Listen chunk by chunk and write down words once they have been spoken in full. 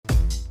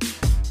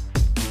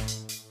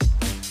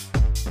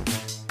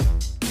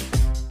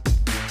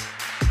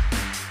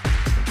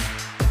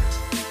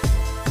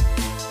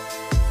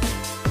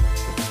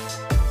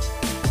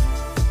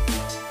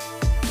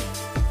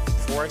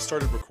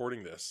started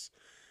recording this,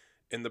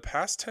 in the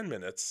past 10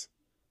 minutes,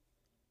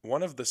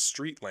 one of the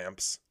street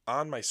lamps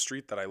on my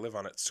street that I live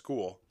on at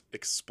school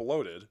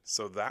exploded,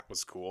 so that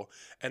was cool.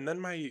 And then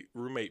my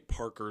roommate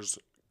Parker's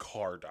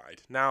car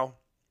died. Now,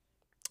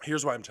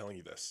 here's why I'm telling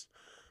you this.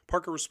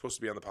 Parker was supposed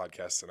to be on the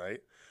podcast tonight.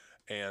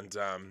 And,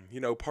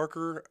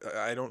 Parker,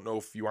 I don't know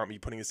if you want me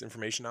putting this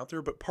information out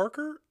there, but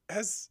Parker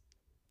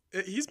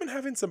he's been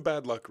having some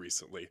bad luck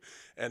recently.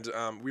 And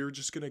we were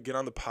just going to get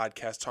on the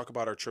podcast, talk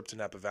about our trip to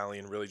Napa Valley,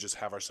 and really just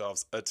have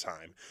ourselves a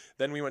time.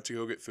 Then we went to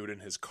go get food,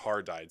 and his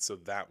car died, so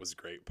that was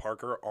great.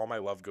 Parker, all my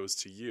love goes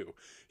to you.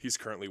 He's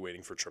currently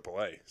waiting for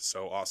AAA.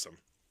 So awesome.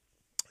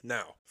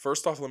 Now,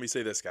 first off, let me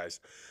say this,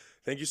 guys.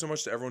 Thank you so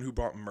much to everyone who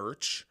bought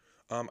merch.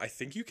 I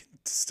think you can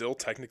still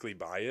technically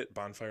buy it,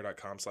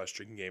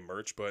 bonfire.com/drinkinggame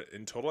merch, but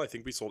in total, I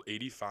think we sold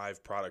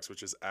 85 products,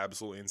 which is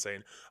absolutely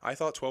insane. I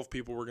thought 12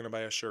 people were going to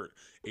buy a shirt.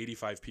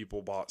 85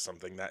 people bought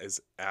something. That is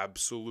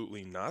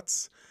absolutely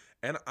nuts.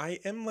 And I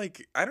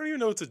don't even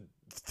know what to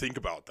think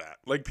about that.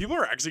 Like, people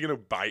are actually going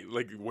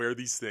to wear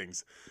these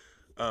things.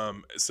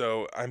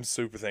 So I'm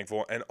super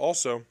thankful. And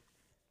also,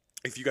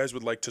 if you guys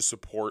would like to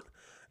support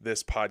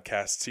this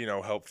podcast to,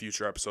 help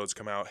future episodes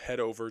come out, head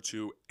over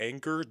to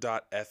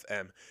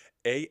anchor.fm,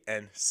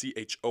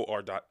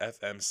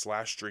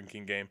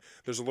 anchor.fm/drinkinggame.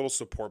 There's a little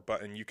support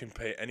button. You can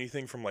pay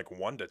anything from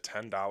 $1 to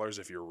 $10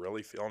 if you're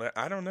really feeling it.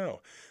 I don't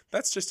know.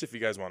 That's just if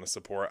you guys want to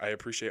support. I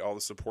appreciate all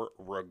the support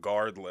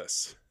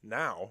regardless.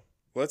 Now,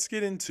 let's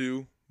get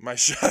into my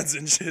shots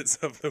and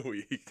shits of the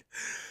week.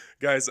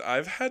 Guys,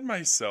 I've had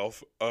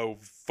myself a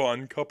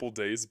fun couple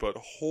days, but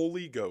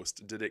holy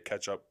ghost, did it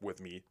catch up with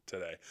me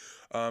today.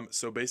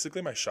 So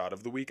basically my shot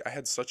of the week, I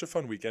had such a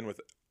fun weekend with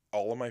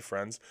all of my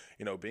friends,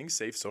 being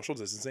safe, social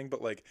distancing, but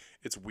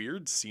it's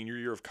weird senior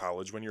year of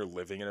college when you're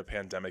living in a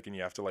pandemic and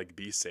you have to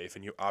be safe,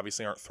 and you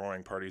obviously aren't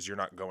throwing parties. You're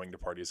not going to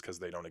parties because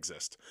they don't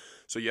exist.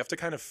 So you have to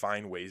kind of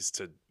find ways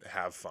to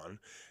have fun,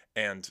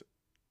 and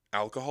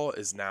alcohol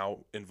is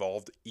now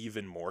involved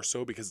even more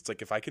so, because it's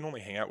if I can only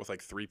hang out with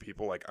 3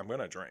 people, I'm going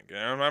to drink,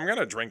 and I'm going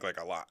to drink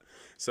a lot.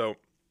 So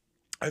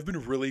I've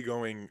been really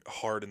going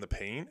hard in the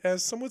paint,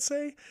 as some would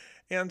say.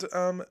 And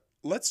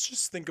let's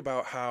just think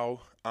about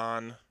how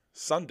on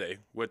Sunday,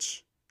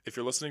 which if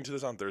you're listening to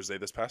this on Thursday,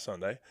 this past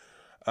Sunday,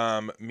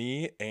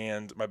 me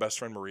and my best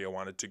friend Maria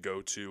wanted to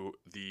go to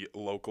the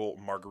local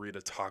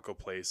margarita taco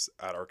place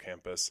at our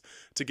campus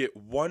to get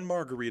one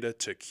margarita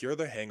to cure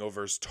the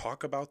hangovers,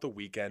 talk about the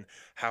weekend,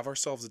 have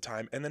ourselves a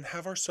time, and then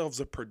have ourselves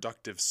a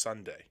productive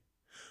Sunday.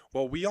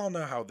 Well, we all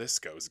know how this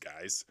goes,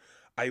 guys.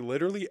 I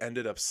literally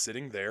ended up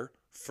sitting there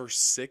for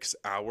 6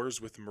 hours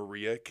with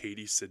Maria,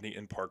 Katie, Sydney,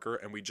 and Parker,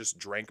 and we just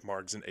drank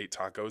margs and ate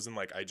tacos, and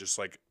I just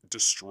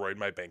destroyed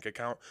my bank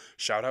account.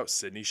 Shout out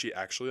Sydney. She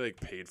actually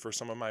paid for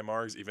some of my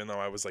margs, even though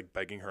I was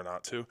begging her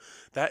not to.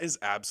 That is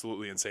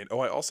absolutely insane.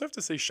 Oh, I also have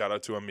to say shout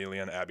out to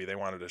Amelia and Abby. They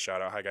wanted a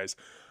shout out. Hi guys.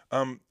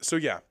 So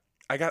yeah,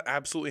 I got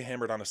absolutely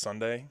hammered on a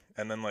Sunday,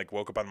 and then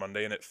woke up on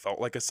Monday and it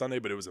felt like a Sunday,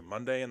 but it was a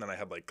Monday, and then I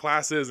had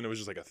classes, and it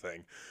was just a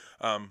thing.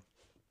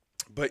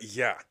 But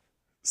yeah,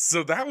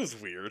 so that was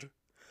weird.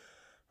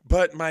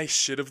 But my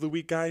shit of the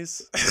week,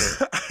 guys,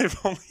 I've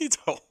only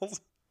told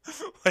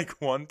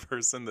one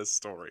person this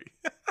story.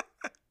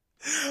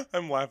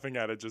 I'm laughing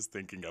at it just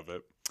thinking of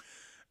it.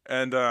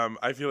 And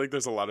I feel like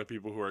there's a lot of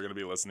people who are going to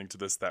be listening to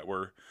this that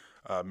were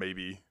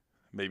maybe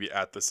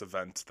at this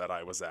event that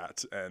I was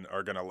at, and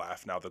are going to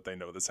laugh now that they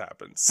know this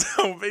happened.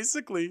 So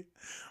basically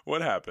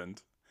what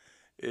happened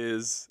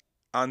is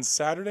on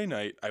Saturday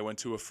night, I went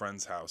to a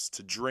friend's house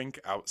to drink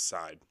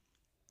outside.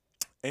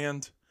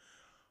 And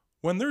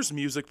when there's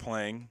music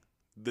playing,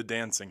 the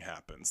dancing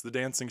happens. The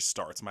dancing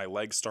starts. My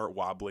legs start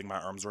wobbling. My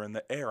arms are in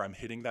the air. I'm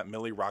hitting that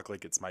Millie Rock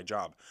like it's my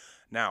job.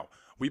 Now,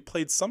 we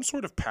played some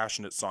sort of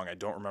passionate song. I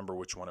don't remember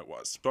which one it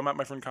was. But I'm at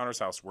my friend Connor's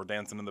house. We're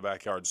dancing in the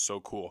backyard. So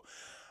cool.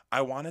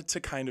 I wanted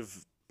to kind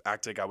of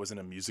act like I was in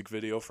a music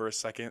video for a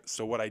second.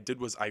 So what I did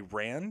was I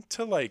ran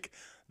to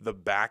the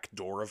back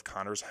door of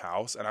Connor's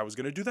house, and I was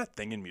going to do that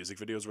thing in music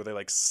videos where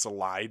they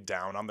slide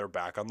down on their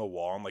back on the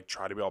wall and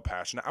try to be all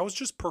passionate. I was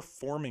just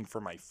performing for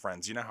my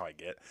friends. You know how I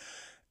get.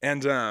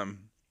 And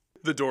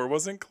the door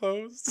wasn't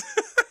closed.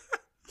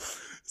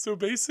 So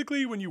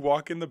basically, when you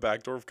walk in the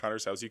back door of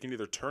Connor's house, you can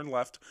either turn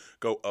left,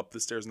 go up the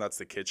stairs, and that's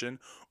the kitchen.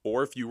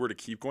 Or if you were to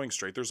keep going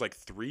straight, there's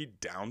 3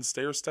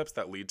 downstairs steps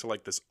that lead to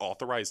this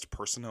authorized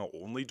personnel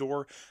only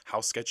door. How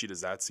sketchy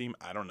does that seem?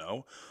 I don't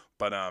know.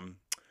 But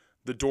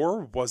the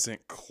door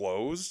wasn't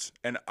closed,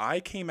 and I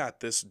came at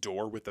this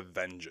door with a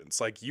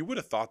vengeance. You would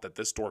have thought that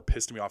this door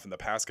pissed me off in the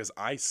past because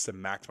I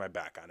smacked my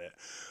back on it.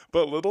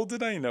 But little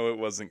did I know it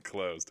wasn't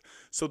closed.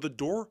 So the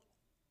door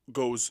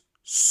goes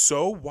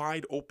so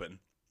wide open,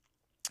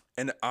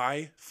 and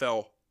I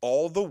fell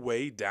all the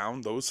way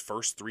down those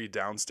first 3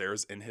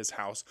 downstairs in his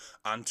house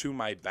onto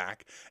my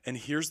back. And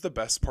here's the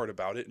best part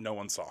about it. No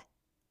one saw.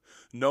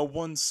 No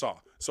one saw.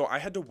 So I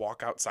had to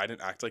walk outside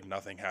and act like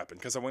nothing happened,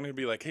 because I wanted to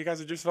be hey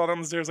guys, I just fell down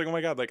the stairs. Oh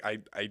my God.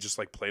 I just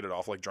played it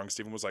off like drunk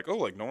Steven was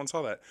oh, no one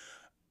saw that.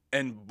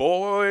 And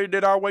boy,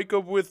 did I wake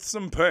up with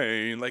some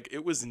pain. Like,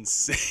 it was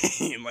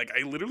insane. Like,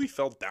 I literally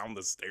fell down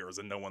the stairs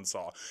and no one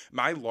saw.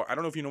 I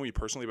don't know if you know me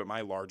personally, but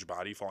my large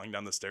body falling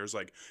down the stairs,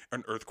 like,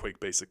 an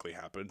earthquake basically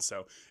happened.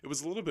 So it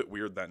was a little bit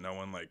weird that no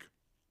one, like,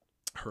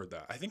 heard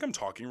that. I think I'm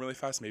talking really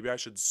fast. Maybe I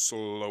should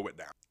slow it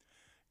down.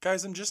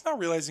 Guys, I'm just now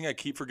realizing I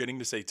keep forgetting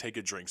to say take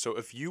a drink. So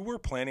if you were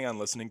planning on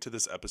listening to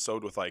this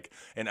episode with like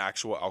an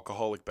actual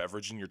alcoholic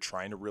beverage and you're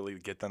trying to really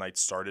get the night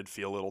started,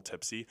 feel a little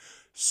tipsy,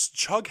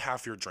 chug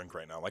half your drink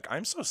right now. Like,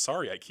 I'm so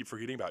sorry I keep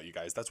forgetting about you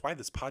guys. That's why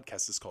this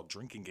podcast is called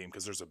Drinking Game,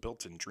 because there's a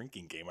built-in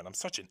drinking game and I'm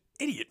such an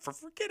idiot for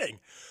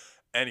forgetting.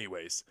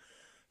 Anyways,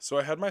 so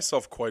I had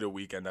myself quite a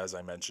weekend, as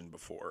I mentioned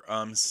before.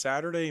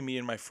 Saturday, me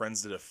and my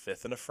friends did a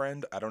fifth and a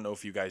friend. I don't know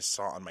if you guys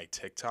saw on my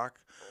TikTok,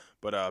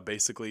 but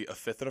basically a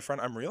fifth and a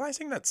friend. I'm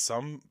realizing that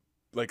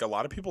a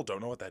lot of people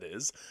don't know what that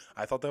is.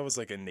 I thought that was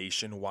like a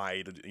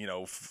nationwide,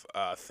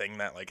 thing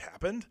that like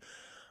happened.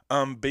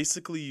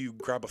 Basically you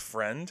grab a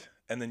friend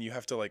and then you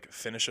have to like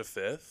finish a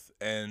fifth.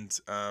 And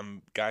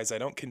guys, I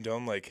don't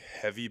condone like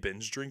heavy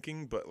binge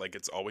drinking, but like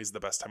it's always the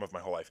best time of my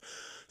whole life.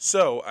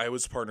 So I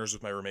was partners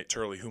with my roommate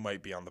Turley, who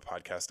might be on the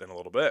podcast in a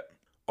little bit.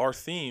 Our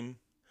theme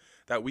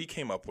that we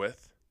came up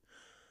with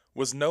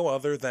was no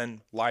other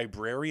than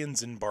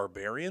librarians and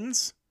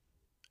barbarians.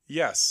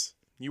 Yes,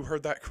 you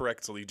heard that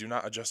correctly. Do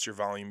not adjust your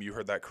volume. You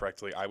heard that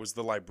correctly. I was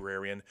the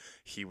librarian.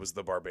 He was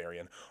the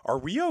barbarian. Are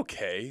we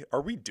okay?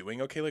 Are we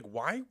doing okay? Like,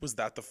 why was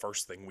that the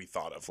first thing we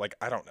thought of? Like,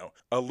 I don't know.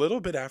 A little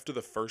bit after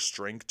the first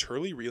drink,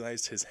 Turley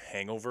realized his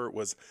hangover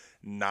was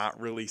not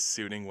really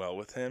suiting well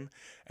with him,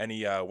 and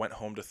he went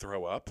home to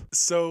throw up.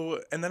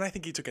 And then I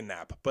think he took a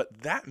nap.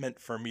 But that meant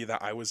for me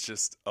that I was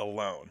just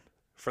alone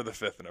for the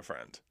fifth and a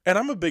friend. And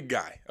I'm a big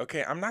guy,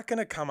 okay? I'm not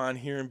gonna come on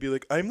here and be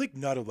like, I'm like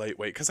not a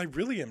lightweight, because I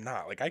really am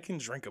not. Like, I can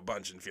drink a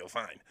bunch and feel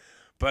fine.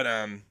 But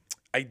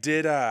I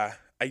did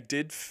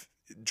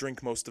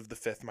drink most of the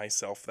fifth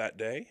myself that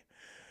day.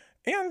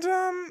 And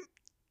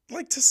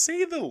like, to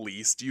say the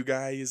least, you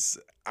guys,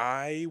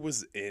 I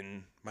was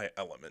in my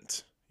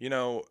element.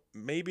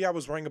 Maybe I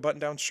was wearing a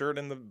button-down shirt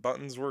and the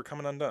buttons were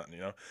coming undone,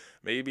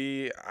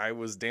 Maybe I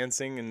was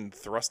dancing and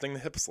thrusting the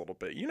hips a little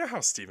bit. You know how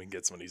Steven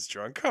gets when he's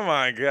drunk. Come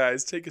on,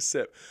 guys, take a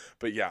sip.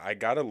 But yeah, I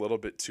got a little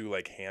bit too,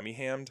 like,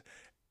 hammy-hammed.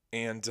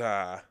 And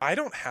I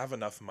don't have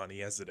enough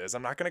money as it is.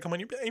 I'm not going to come on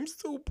here and be, I'm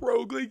so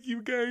broke like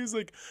you guys.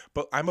 Like,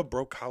 but I'm a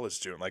broke college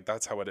student. Like,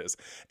 that's how it is.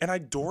 And I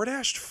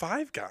DoorDashed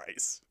Five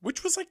Guys,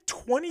 which was like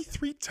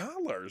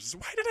 $23.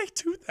 Why did I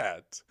do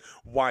that?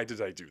 Why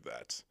did I do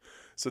that?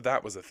 So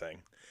that was a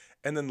thing.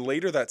 And then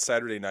later that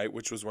Saturday night,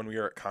 which was when we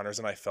were at Connor's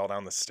and I fell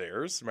down the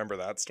stairs. Remember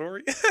that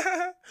story?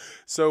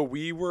 So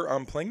we were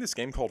playing this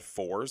game called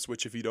Fours,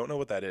 which if you don't know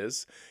what that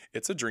is,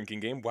 it's a drinking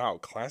game. Wow,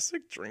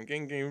 classic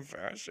drinking game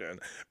fashion.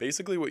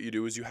 Basically what you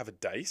do is you have a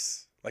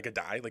dice, like a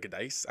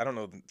dice. I don't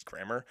know the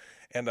grammar.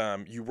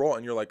 And you roll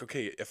and you're like,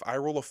 okay, if I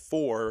roll a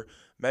 4,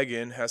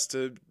 Megan has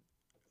to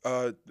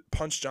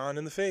punch John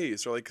in the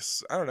face, or like,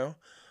 I don't know.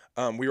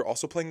 We were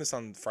also playing this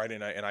on Friday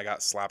night, and I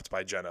got slapped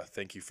by Jenna.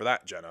 Thank you for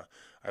that, Jenna.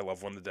 I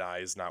love when the die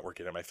is not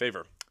working in my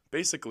favor.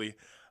 Basically,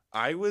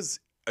 I was,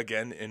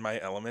 again, in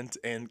my element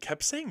and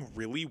kept saying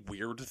really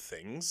weird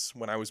things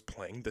when I was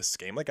playing this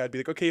game. Like, I'd be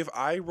like, okay, if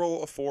I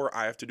roll a 4,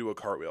 I have to do a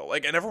cartwheel.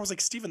 Like, and everyone was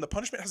like, Steven, the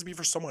punishment has to be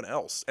for someone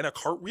else. And a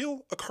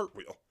cartwheel? A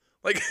cartwheel.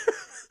 Like,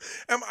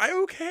 am I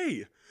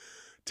okay?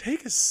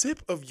 Take a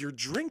sip of your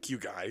drink, you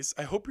guys.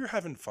 I hope you're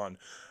having fun.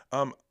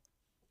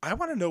 I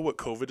want to know what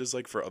COVID is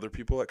like for other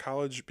people at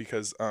college,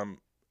 because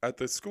at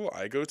the school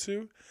I go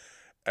to,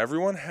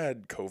 everyone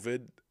had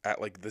COVID at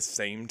like the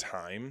same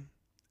time,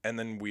 and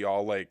then we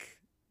all like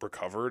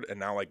recovered, and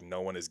now like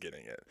no one is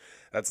getting it.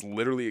 That's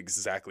literally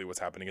exactly what's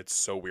happening. It's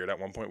so weird. At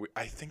one point,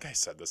 I think I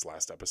said this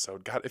last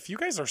episode. God, if you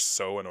guys are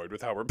so annoyed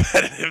with how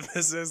repetitive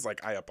this is,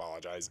 like, I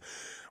apologize.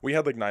 We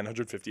had like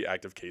 950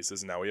 active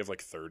cases, and now we have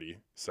like 30.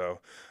 So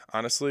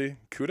honestly,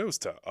 kudos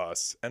to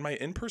us. And my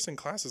in-person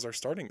classes are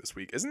starting this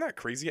week. Isn't that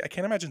crazy? I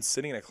can't imagine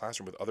sitting in a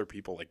classroom with other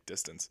people like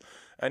distance.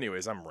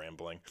 Anyways, I'm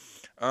rambling.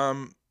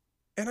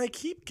 And I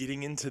keep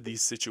getting into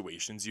these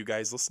situations, you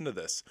guys, listen to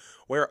this,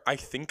 where I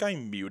think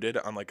I'm muted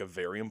on like a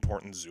very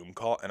important Zoom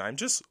call, and I'm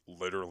just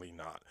literally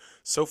not.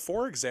 So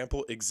for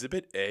example,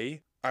 Exhibit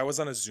A, I was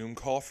on a Zoom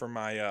call for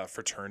my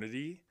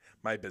fraternity,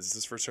 my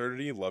business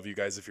fraternity. Love you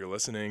guys if you're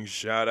listening.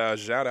 Shout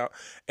out.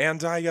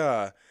 And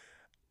I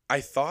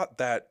thought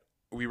that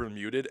we were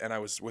muted, and I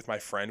was with my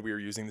friend. We were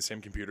using the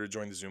same computer to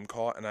join the Zoom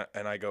call,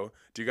 and I go,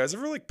 do you guys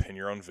ever like pin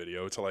your own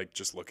video to like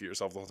just look at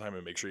yourself the whole time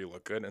and make sure you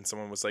look good? And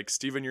someone was like,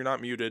 Steven, you're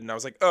not muted. And I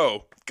was like,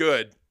 oh,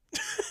 good.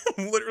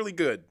 Literally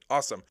good.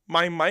 Awesome.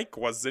 My mic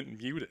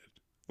wasn't muted.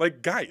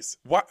 Like, guys,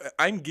 what?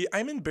 I'm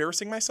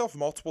embarrassing myself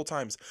multiple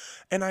times.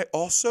 And I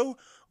also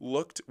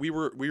looked, we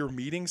were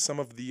meeting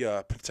some of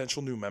the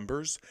potential new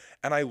members,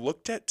 and I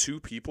looked at 2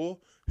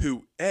 people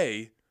who,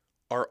 A,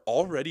 are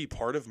already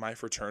part of my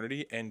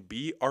fraternity, and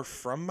B, are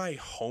from my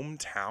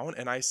hometown.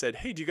 And I said,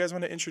 hey, do you guys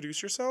want to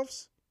introduce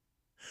yourselves?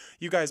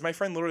 You guys, my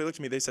friend literally looked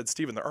at me. They said,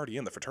 Steven, they're already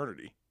in the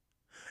fraternity.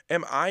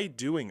 Am I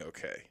doing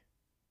okay?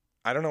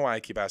 I don't know why I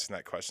keep asking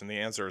that question. The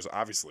answer is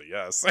obviously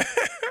yes.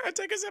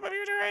 Take a sip of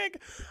your drink.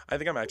 I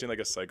think I'm acting like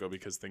a psycho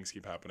because things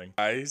keep happening.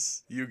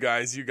 You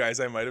guys,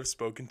 I might have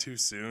spoken too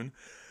soon.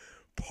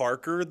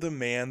 Parker, the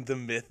man, the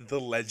myth, the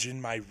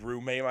legend, my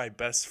roommate, my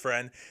best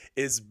friend,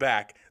 is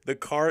back. The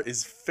car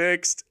is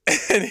fixed,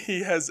 and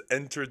he has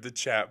entered the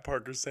chat.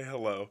 Parker, say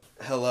hello.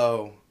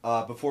 Hello.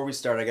 Before we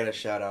start, I got to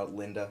shout out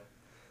Linda.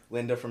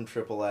 Linda from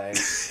AAA.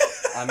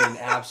 I mean,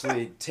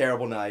 absolutely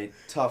terrible night,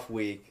 tough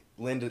week.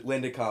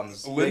 Linda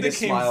comes. Linda biggest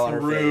came smile on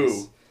her through.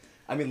 face.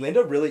 I mean,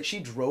 Linda really, she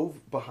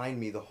drove behind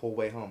me the whole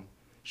way home.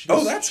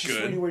 That's she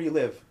good. She where you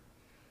live.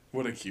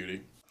 What a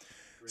cutie.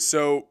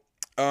 So,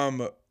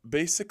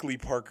 basically,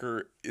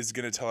 Parker is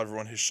going to tell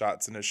everyone his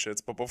shots and his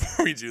shits. But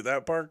before we do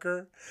that,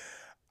 Parker,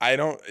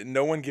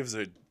 no one gives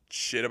a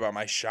shit about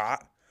my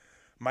shot.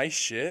 My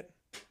shit.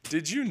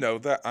 Did you know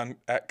that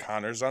at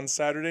Connor's on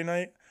Saturday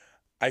night,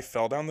 I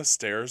fell down the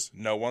stairs.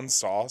 No one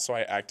saw, so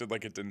I acted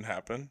like it didn't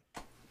happen.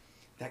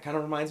 That kind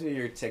of reminds me of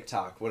your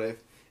TikTok. What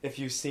if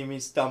you see me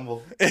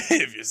stumble?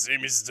 If you see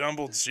me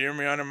stumble, cheer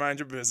me on and mind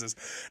your business.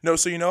 No,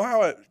 so you know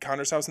how at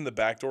Connor's house in the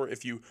back door,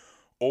 if you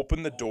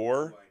open the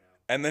door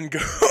and then go,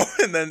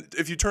 and then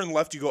if you turn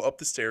left, you go up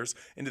the stairs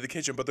into the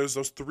kitchen, but there's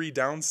those 3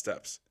 down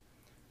steps.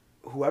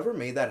 Whoever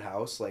made that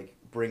house, like,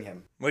 bring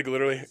him. Like,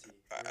 literally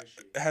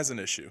has an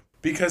issue.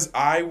 Because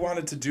I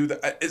wanted to do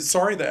that.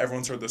 Sorry that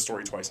everyone's heard this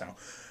story twice now.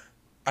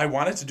 I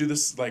wanted to do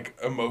this, like,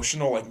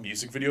 emotional, like,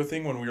 music video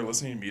thing when we were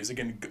listening to music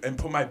and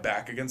put my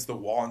back against the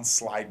wall and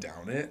slide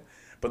down it,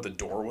 but the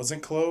door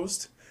wasn't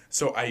closed.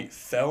 So I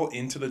fell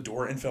into the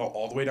door and fell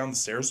all the way down the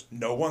stairs.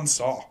 No one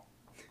saw.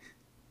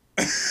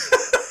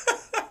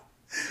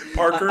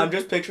 Parker? I'm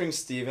just picturing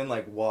Steven,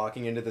 like,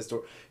 walking into this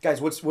door.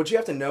 Guys, what you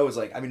have to know is,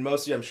 like, I mean,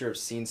 most of you, I'm sure, have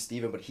seen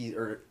Steven, but he's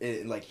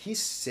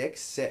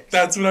 6'6".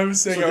 That's what I was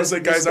saying. So I was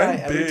like, guys, I'm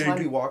big. Every time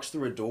he walks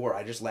through a door,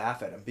 I just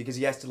laugh at him because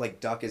he has to, like,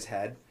 duck his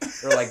head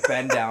or, like,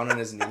 bend down on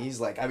his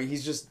knees. Like, I mean,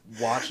 he's just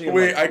watching him.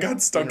 Wait, like, I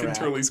got stuck interact.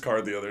 in Turley's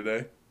car the other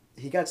day.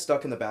 He got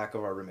stuck in the back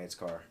of our roommate's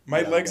car.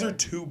 My legs are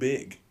too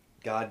big.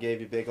 God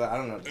gave you big legs. I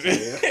don't know what to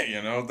tell you.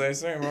 You know what they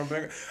say about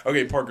big.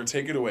 Okay, Parker,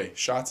 take it away.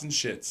 Shots and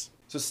shits.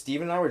 So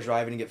Steven and I were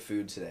driving to get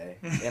food today,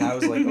 and I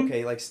was like,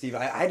 okay, like, Steven,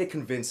 I had to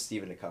convince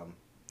Steven to come.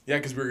 Yeah,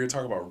 because we were going to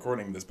talk about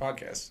recording this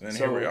podcast, and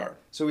here we are.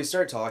 So we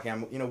start talking.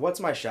 What's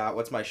my shot?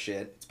 What's my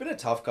shit? It's been a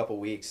tough couple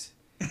weeks.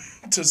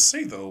 To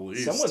say the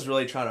least. Someone's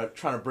really trying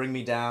to bring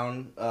me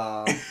down.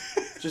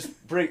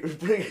 Just bring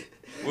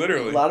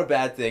Literally. A lot of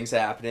bad things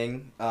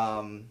happening.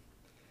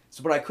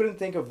 But I couldn't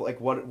think of,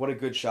 like, what a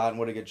good shot and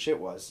what a good shit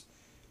was.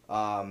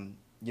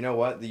 You know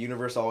what? The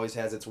universe always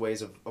has its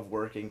ways of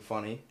working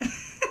funny.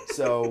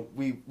 So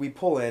we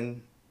pull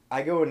in.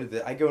 I go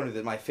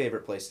into my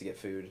favorite place to get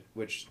food,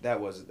 which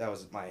that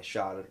was my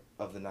shot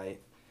of the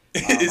night.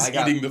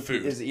 Eating the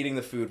food. Is eating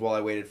the food while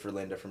I waited for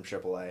Linda from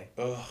AAA.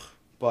 Ugh.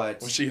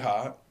 But was she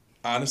hot?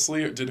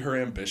 Honestly, did her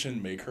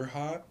ambition make her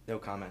hot? No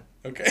comment.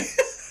 Okay.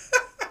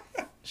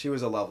 She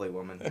was a lovely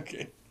woman.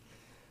 Okay.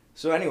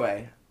 So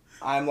anyway,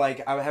 I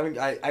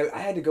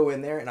had to go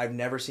in there, and I've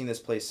never seen this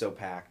place so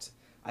packed.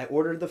 I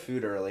ordered the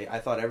food early. I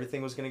thought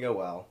everything was gonna go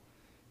well.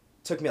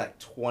 Took me like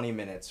 20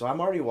 minutes, so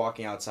I'm already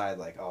walking outside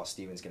like, oh,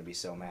 Steven's gonna be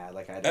so mad.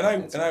 Like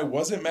I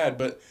wasn't mad,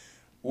 but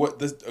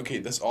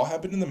this all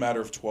happened in the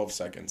matter of 12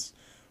 seconds.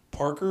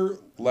 Parker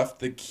left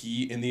the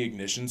key in the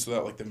ignition so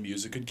that, like, the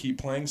music could keep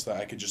playing, so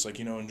that I could just, like,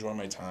 enjoy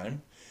my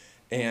time.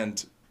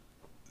 And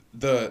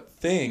the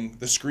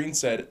screen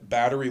said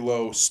battery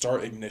low,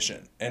 start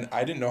ignition, and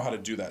I didn't know how to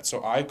do that,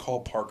 so I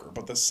called Parker.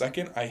 But the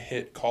second I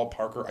hit call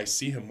Parker, I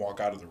see him walk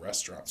out of the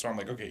restaurant, so I'm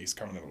like, okay, he's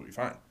coming, it'll be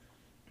fine.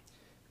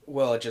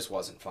 Well, it just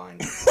wasn't fine.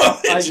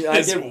 I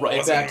get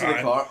right back to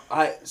the car.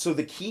 So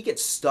the key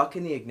gets stuck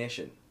in the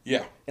ignition.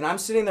 Yeah. And I'm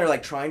sitting there,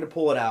 like, trying to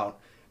pull it out.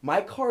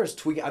 My car is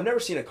tweaking. I've never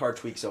seen a car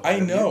tweak so hard. I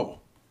know.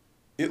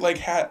 It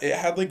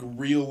had like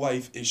real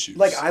life issues.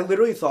 Like, I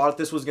literally thought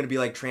this was gonna be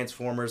like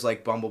Transformers,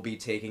 like Bumblebee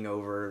taking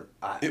over.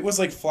 It was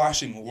like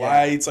flashing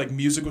lights, like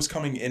music was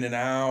coming in and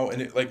out,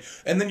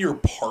 and then your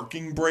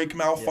parking brake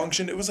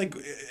malfunctioned. Yeah. It was like,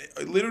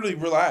 literally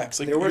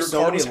relax. Like, your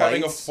car was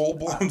having a full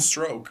blown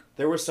stroke.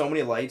 There were so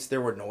many lights.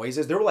 There were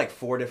noises. There were like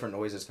 4 different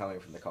noises coming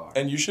from the car.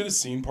 And you should have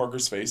seen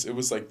Parker's face. It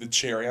was like the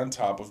cherry on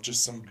top of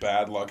just some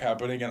bad luck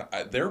happening, and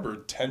there were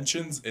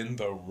tensions in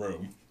the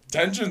room.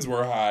 Tensions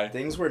were high.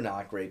 Things were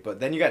not great, but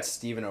then you got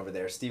Steven over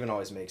there. Steven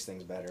always makes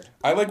things better.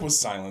 I was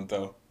silent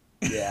though.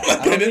 Yeah.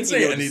 I didn't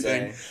say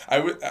anything.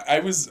 I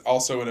was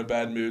also in a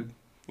bad mood.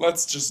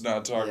 Let's just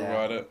not talk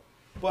about it.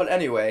 But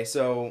anyway,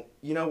 so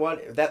you know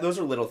what? Those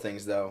are little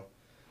things though.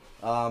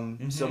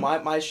 So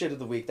my shit of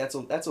the week, that's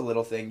a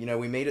little thing.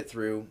 We made it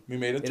through.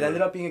 It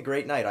ended up being a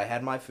great night. I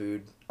had my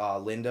food.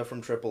 Linda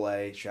from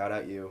AAA, shout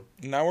out you.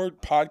 Now we're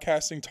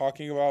podcasting,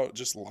 talking about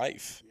just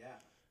life. Yeah.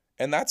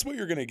 And that's what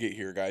you're going to get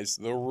here, guys.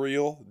 The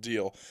real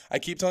deal. I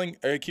keep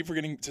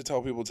forgetting to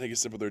tell people to take a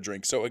sip of their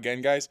drink. So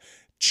again, guys,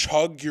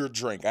 chug your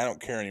drink. I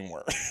don't care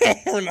anymore.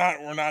 We're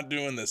not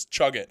doing this.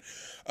 Chug it.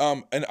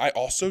 And I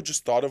also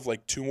just thought of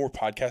like 2 more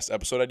podcast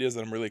episode ideas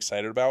that I'm really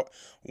excited about.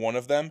 One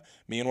of them,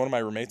 me and one of my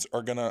roommates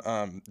are going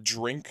to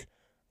drink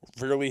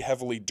really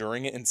heavily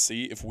during it and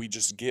see if we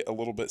just get a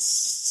little bit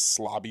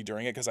slobby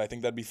during it, because I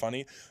think that'd be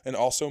funny. And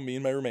also, me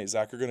and my roommate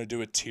Zach are going to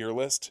do a tier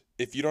list.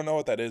 If you don't know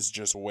what that is,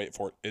 just wait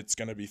for it. It's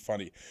going to be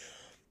funny.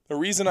 The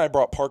reason I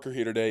brought Parker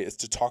here today is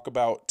to talk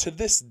about, to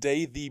this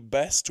day, the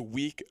best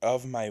week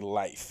of my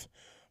life.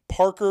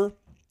 Parker,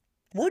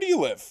 where do you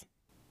live?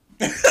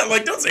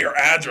 Like, don't say your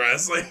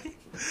address. Like,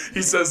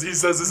 he says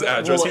his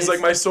address. Well, he's like,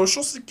 my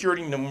social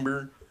security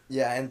number.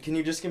 Yeah, and can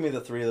you just give me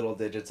the 3 little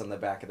digits on the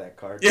back of that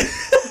card? Yeah.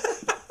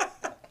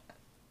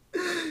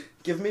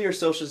 Give me your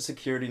social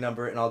security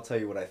number, and I'll tell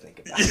you what I think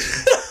about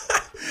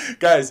it.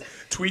 Guys,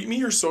 tweet me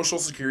your social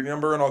security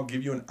number, and I'll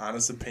give you an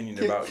honest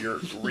opinion about your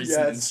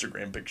recent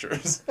Instagram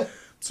pictures.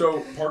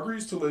 So, Parker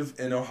used to live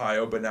in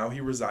Ohio, but now he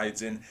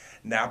resides in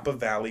Napa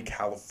Valley,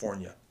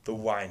 California, the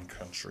wine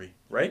country.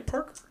 Right,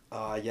 Parker?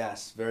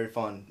 Yes, very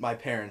fun. My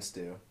parents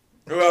do.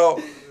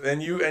 Well,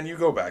 and you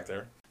go back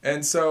there.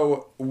 And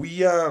so we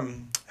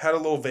had a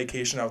little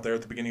vacation out there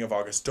at the beginning of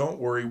August. Don't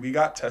worry, we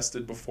got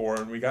tested before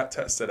and we got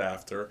tested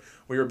after.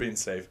 We were being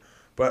safe.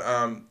 But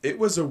it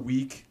was a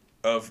week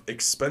of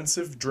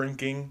expensive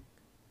drinking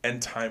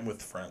and time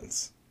with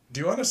friends.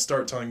 Do you want to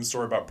start telling the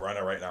story about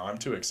Brenna right now? I'm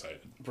too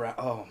excited.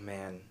 Oh,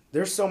 man.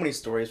 There's so many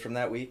stories from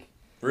that week.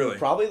 Really?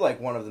 Probably like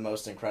one of the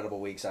most incredible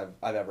weeks I've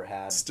ever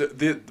had.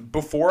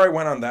 Before I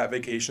went on that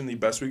vacation, the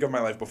best week of my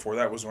life before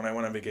that was when I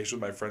went on vacation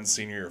with my friends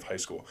senior year of high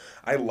school.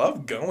 I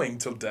love going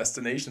to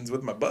destinations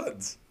with my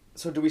buds.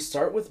 So do we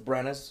start with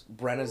Brenna's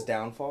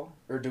downfall,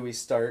 or do we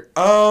start?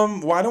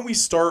 Why don't we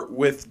start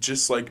with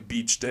just like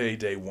beach day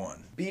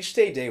 1? Beach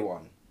day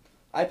 1.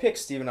 I picked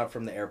Steven up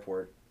from the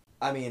airport.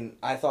 I mean,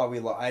 I thought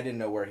I didn't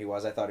know where he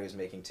was. I thought he was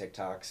making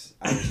TikToks.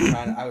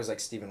 I was like,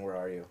 Steven, where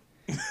are you?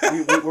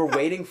 we were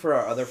waiting for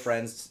our other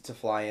friends to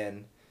fly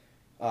in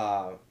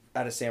out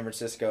of San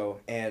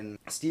Francisco, and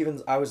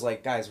I was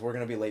like, guys, we're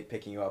going to be late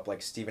picking you up.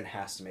 Like, Steven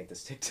has to make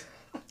this TikTok.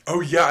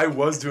 Oh, yeah, I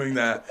was doing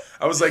that.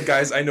 I was like,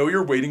 guys, I know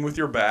you're waiting with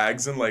your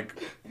bags, and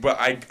like, but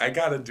I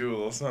got to do a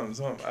little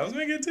something. I was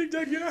making a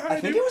TikTok, you know how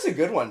I think it was a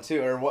good one,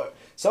 too, or what?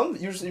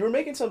 You were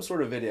making some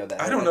sort of video that...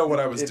 I don't know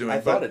what I was doing, I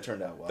thought it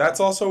turned out well. That's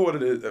also what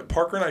it is.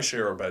 Parker and I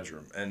share a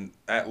bedroom, and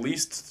at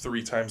least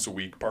 3 times a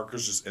week,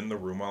 Parker's just in the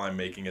room while I'm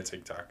making a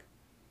TikTok.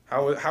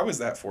 How is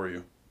that for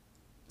you?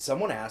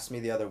 Someone asked me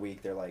the other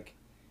week, they're like,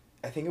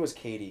 I think it was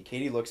Katie.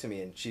 Katie looks at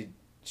me and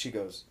she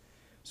goes,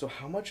 so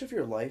how much of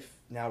your life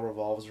now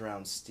revolves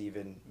around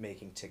Steven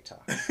making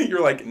TikTok?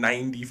 You're like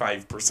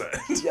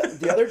 95%. Yeah,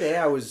 the other day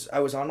I was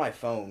on my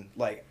phone.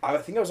 Like, I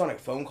think I was on a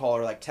phone call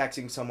or like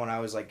texting someone. I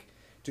was like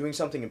doing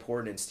something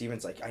important, and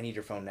Steven's like, I need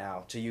your phone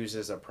now to use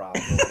as a prop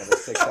for one of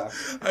his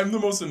TikToks. I'm the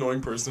most annoying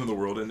person in the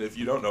world, and if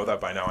you don't know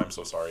that by now, I'm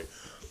so sorry.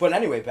 But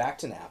anyway, back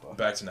to Napa.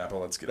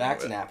 Let's get back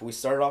into to it. Napa. We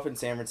started off in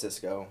San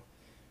Francisco.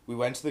 We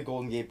went to the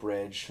Golden Gate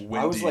Bridge. Windy.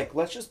 I was like,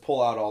 let's just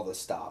pull out all the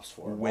stops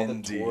for it.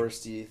 Windy. All the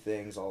touristy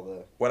things, all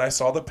the... When I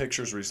saw the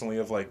pictures recently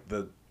of like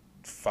the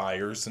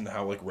fires and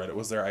how like Reddit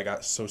was there, I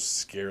got so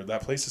scared.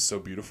 That place is so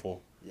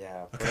beautiful.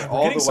 Yeah. God,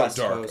 all we're getting the so West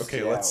dark. Coast,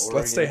 Okay, yeah,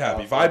 let's stay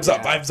happy. Vibes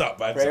up.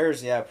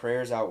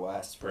 Prayers out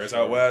west. Prayers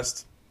out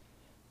west.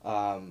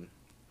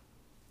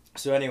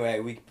 So anyway,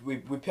 we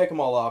pick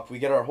them all up. We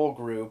get our whole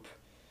group.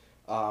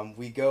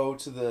 We go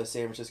to the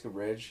San Francisco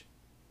Bridge.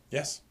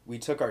 Yes. We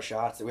took our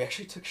shots. We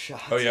actually took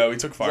shots. Oh yeah, we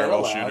took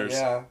fireball shooters.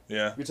 Yeah.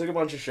 Yeah. We took a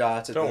bunch of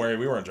shots. Don't worry,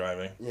 we weren't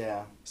driving.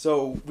 Yeah.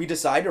 So we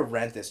decided to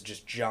rent this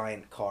just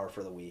giant car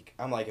for the week.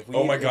 I'm like, if we...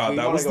 Oh my God,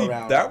 that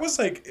was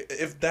like,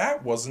 if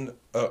that wasn't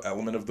an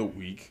element of the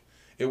week,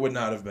 it would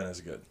not have been as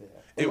good. Yeah.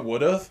 It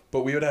would have,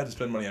 but we would have had to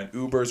spend money on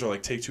Ubers or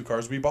like take 2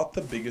 cars. We bought the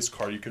biggest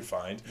car you could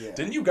find. Yeah.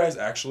 Didn't you guys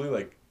actually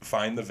like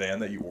find the van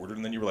that you ordered,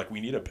 and then you were like,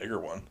 we need a bigger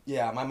one?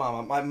 Yeah, my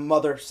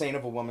mother, saint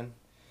of a woman.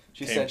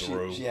 She said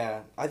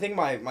yeah. I think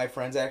my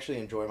friends actually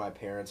enjoy my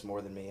parents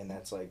more than me, and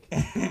that's like,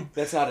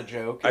 that's not a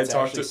joke. It's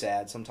actually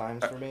sad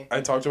sometimes for me.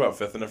 I talked about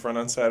Fifth and a Friend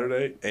on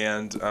Saturday,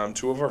 and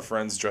 2 of our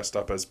friends dressed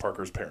up as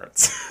Parker's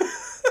parents.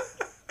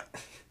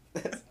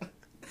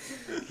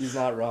 He's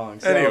not wrong.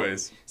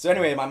 So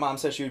anyway, my mom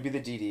said she would be the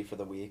DD for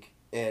the week,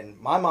 and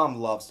my mom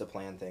loves to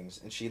plan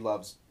things, and she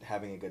loves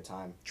having a good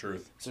time.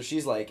 Truth. So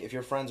she's like, if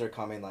your friends are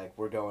coming, like,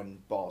 we're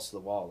going balls to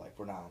the wall, like,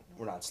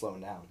 we're not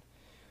slowing down.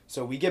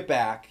 So we get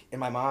back,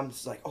 and my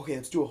mom's like, okay,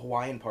 let's do a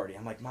Hawaiian party.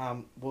 I'm like,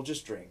 Mom, we'll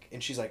just drink.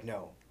 And she's like,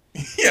 no.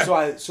 Yeah.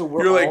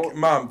 You're like,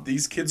 Mom,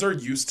 these kids are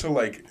used to,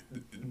 like,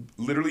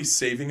 literally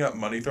saving up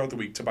money throughout the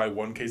week to buy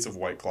 1 case of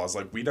White Claws.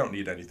 Like, we don't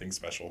need anything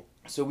special.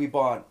 So we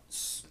went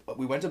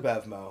to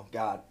Bevmo,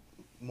 got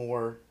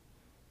more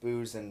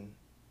booze than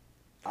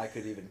I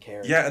could even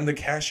carry. Yeah, and the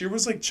cashier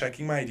was, like,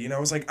 checking my ID, and I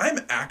was like, I'm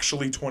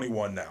actually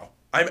 21 now.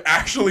 I'm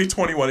actually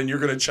 21, and you're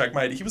going to check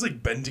my ID. He was,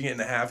 like, bending it in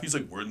half. He's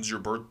like, when's your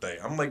birthday?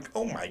 I'm like,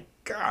 oh, my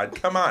God,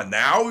 come on.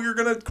 Now you're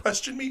going to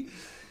question me?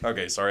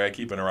 Okay, sorry, I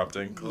keep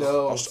interrupting.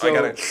 No, I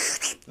gotta.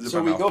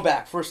 So we go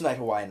back. First night,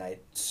 Hawaii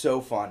night.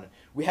 So fun.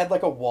 We had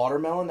like a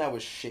watermelon that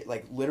was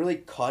like literally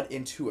cut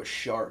into a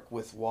shark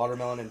with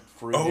watermelon and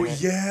fruit Oh in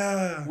it.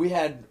 yeah. We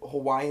had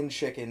Hawaiian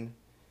chicken.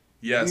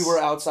 Yes. We were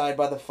outside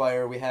by the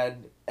fire. We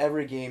had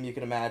every game you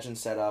can imagine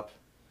set up.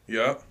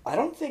 Yeah. I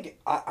don't think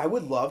I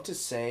would love to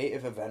say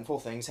if eventful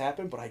things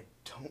happened, but I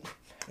don't.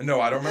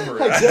 No, I don't remember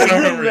it. I I don't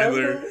don't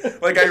remember either.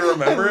 Like I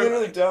remember I it.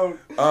 literally don't.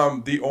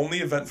 The only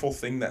eventful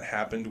thing that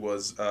happened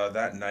was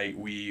that night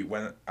we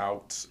went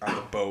out on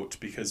the boat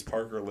because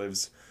Parker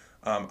lives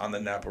on the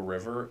Napa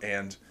River,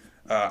 and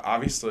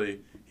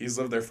obviously he's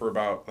lived there for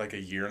about like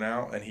a year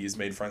now, and he's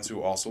made friends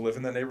who also live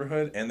in that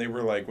neighborhood. And they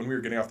were like, when we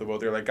were getting off the boat,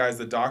 they were like, guys,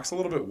 the dock's a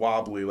little bit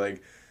wobbly,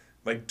 like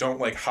don't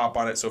like hop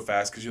on it so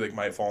fast because you like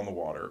might fall in the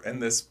water. And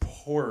this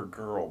poor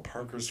girl,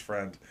 Parker's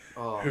friend,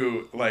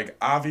 who like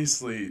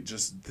obviously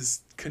just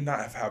this could not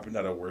have happened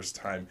at a worse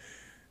time.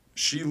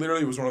 She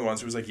literally was one of the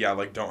ones who was like, yeah,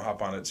 like don't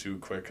hop on it too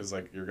quick because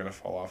like you're gonna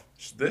fall off.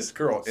 This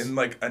girl in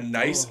like a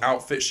nice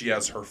outfit, she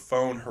has her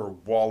phone, her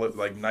wallet,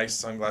 like nice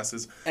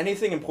sunglasses.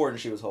 Anything important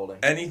she was holding.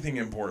 Anything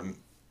important.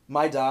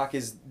 My dock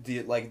is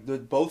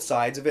both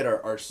sides of it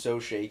are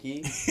so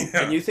shaky,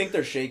 and you think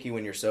they're shaky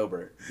when you're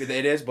sober.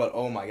 It is, but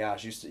oh my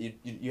gosh,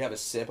 you have a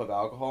sip of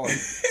alcohol and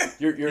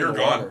you're in the gone.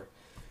 water.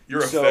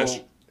 You're a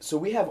fish. So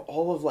we have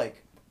all of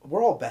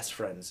we're all best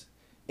friends,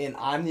 and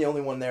I'm the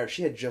only one there.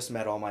 She had just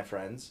met all my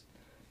friends.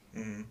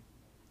 Mm-hmm.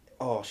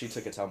 Oh, she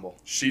took a tumble.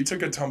 She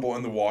took a tumble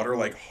in the water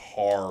like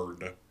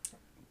hard.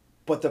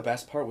 But the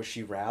best part was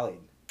she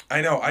rallied.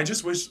 I know. I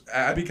just wish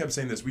Abby kept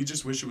saying this. We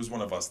just wish it was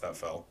one of us that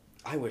fell.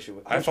 I wish it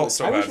was. I felt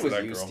so bad for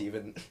that girl.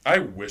 Steven. I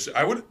wish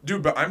I would,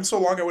 dude. But I'm so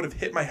long. I would have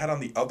hit my head on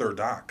the other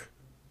dock.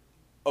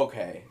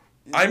 Okay.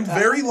 I'm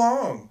very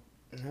long.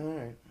 All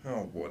right.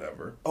 Oh,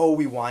 whatever. Oh,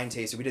 we wine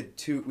tasted. We did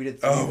 3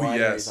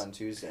 wineries on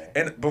Tuesday.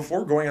 And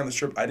before going on the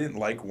trip, I didn't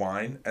like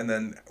wine. And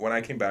then when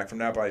I came back from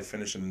Napa, I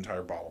finished an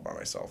entire bottle by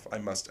myself, I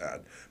must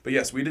add. But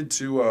yes, we did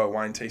 2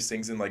 wine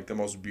tastings in like the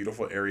most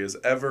beautiful areas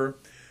ever.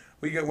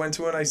 We went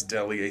to a nice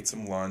deli, ate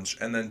some lunch.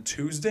 And then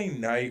Tuesday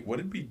night, what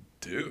did we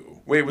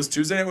do? Wait, it was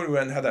Tuesday night when we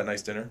went and had that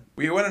nice dinner?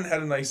 We went and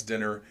had a nice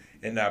dinner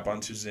in Napa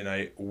on Tuesday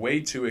night. Way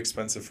too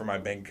expensive for my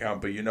bank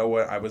account. But you know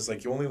what? I was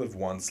like, you only live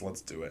once.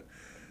 Let's do it.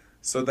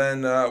 So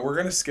then we're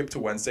going to skip to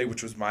Wednesday,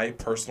 which was my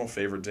personal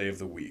favorite day of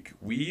the week.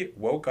 We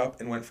woke up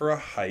and went for a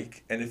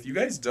hike. And if you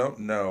guys don't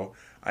know,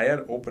 I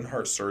had open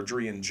heart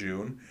surgery in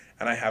June,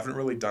 and I haven't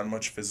really done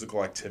much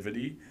physical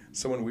activity.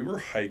 So when we were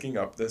hiking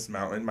up this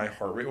mountain, my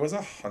heart rate was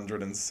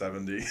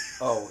 170.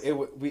 Oh,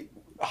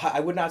 I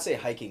would not say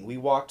hiking. We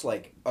walked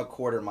like a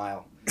quarter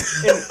mile.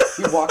 And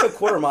we walk a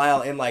quarter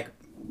mile, and like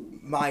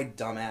my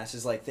dumbass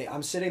is like,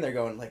 I'm sitting there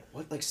going like,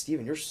 what? Like,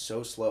 Steven, you're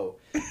so slow.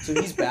 So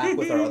he's back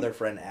with our other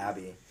friend,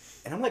 Abby.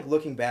 And I'm like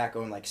looking back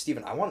going like,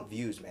 Steven, I want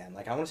views, man.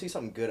 Like, I want to see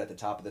something good at the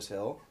top of this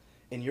hill.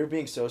 And you're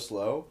being so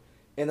slow.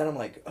 And then I'm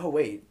like, oh,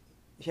 wait.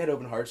 He had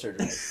open heart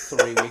surgery like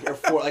 3 weeks or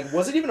 4. Like,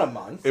 was it even a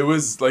month? It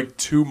was like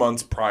 2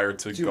 months prior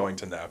to going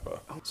to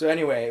Napa. So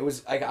anyway, it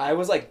was like I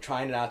was like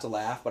trying not to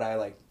laugh, but I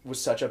like was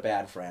such a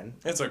bad friend.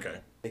 It's okay.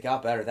 It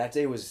got better. That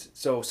day was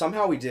so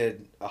somehow we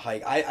did a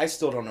hike. I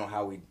still don't know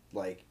how we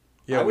like.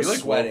 Yeah, I was we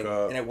like sweating,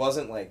 woke up. and it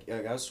wasn't like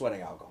I was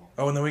sweating alcohol.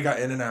 Oh, and then we got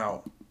In and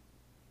Out.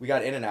 We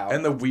got In and Out.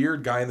 And the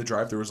weird guy in the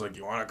drive-thru was like,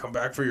 you want to come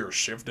back for your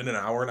shift in an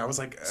hour? And I was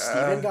like,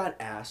 Steven got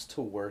asked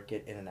to work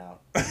at In and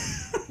Out.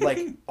 Like,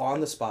 on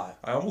the spot.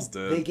 I almost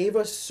did. They gave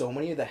us so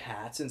many of the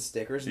hats and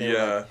stickers. And they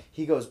were like,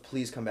 he goes,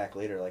 please come back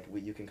later. Like,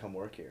 you can come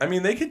work here. I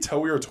mean, they could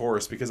tell we were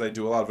tourists because I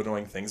do a lot of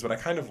annoying things, but I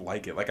kind of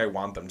like it. Like, I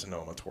want them to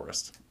know I'm a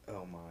tourist.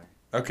 Oh, my.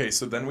 Okay,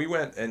 so then we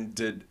went and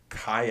did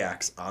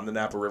kayaks on the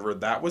Napa River.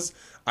 That was,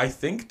 I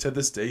think, to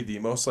this day, the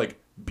most, like,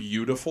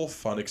 beautiful,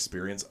 fun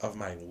experience of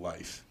my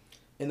life.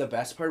 And the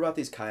best part about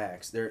these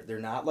kayaks, they're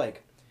not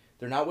like,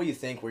 they're not what you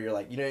think. Where you're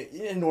like, you know,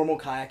 in a normal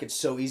kayak, it's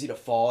so easy to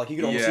fall. Like you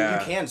can almost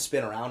you can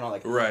spin around on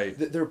like right.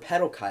 They're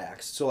pedal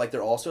kayaks, so like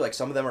they're also like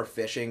some of them are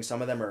fishing,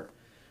 some of them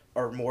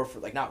are more for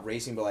like not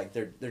racing, but like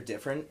they're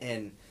different.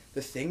 And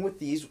the thing with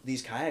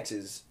these kayaks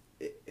is,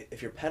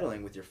 if you're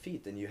pedaling with your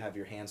feet, then you have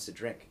your hands to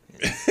drink.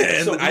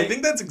 And so I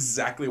think that's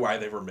exactly why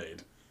they were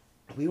made.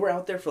 We were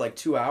out there for like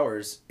 2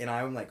 hours, and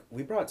I'm like,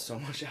 we brought so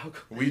much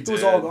alcohol. It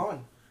was all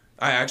gone.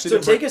 I actually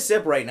take a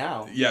sip right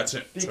now. Yeah,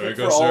 take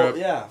a sip.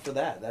 Yeah, for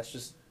that. That's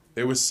just.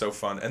 It was so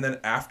fun, and then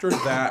after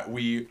that,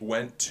 we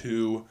went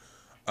to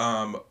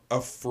a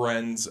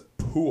friend's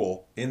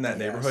pool in that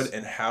neighborhood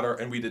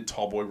and we did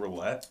tall boy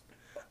roulette.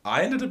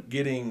 I ended up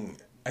getting,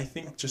 I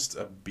think, just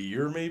a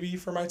beer maybe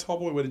for my tall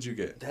boy. What did you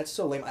get? That's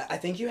so lame. I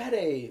think you had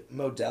a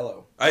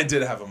Modelo. I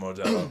did have a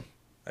Modelo.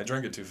 I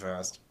drank it too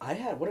fast.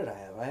 What did I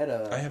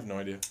have? I have no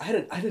idea. I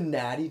had a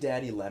Natty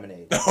Daddy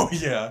lemonade. Oh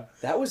yeah.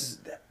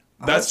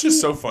 That's just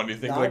so fun to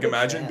think. Like,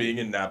 imagine being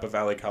in Napa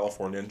Valley,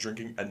 California, and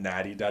drinking a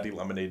Natty Daddy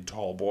lemonade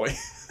tall boy.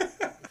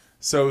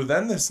 So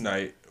then this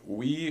night,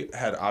 we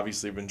had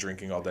obviously been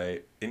drinking all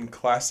day in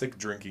classic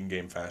drinking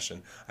game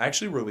fashion. I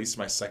actually released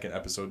my second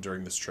episode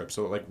during this trip,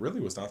 so it like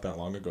really was not that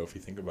long ago if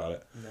you think about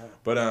it. No.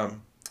 But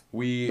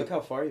we look how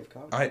far you've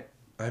come.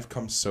 I've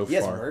come so He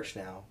has far. merch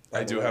now.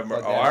 I do have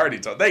merch. Oh, I already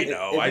told. They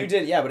know. If you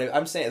did, yeah, but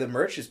I'm saying the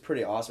merch is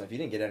pretty awesome. If you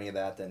didn't get any of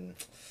that, then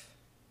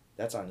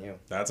that's on you.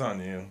 That's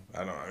on you.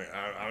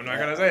 I'm not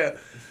gonna say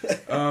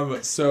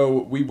it.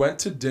 So we went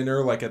to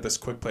dinner like at this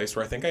quick place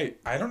where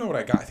I don't know what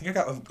I got. I think I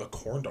got a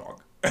corn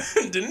dog.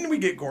 Didn't we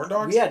get corn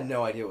dogs? We had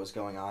no idea what was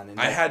going on. And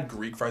I had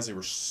Greek fries. They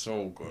were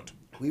so good.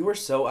 We were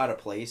so out of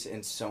place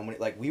in so many.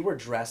 Like, we were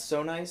dressed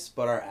so nice,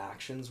 but our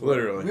actions were.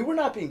 Literally. We were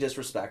not being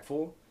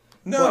disrespectful.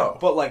 No.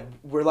 But like,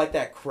 we're like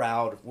that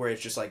crowd where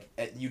it's just like,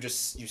 you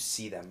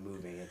see them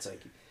moving. It's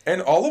like.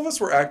 And all of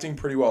us were acting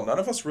pretty well. None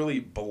of us really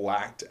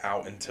blacked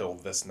out until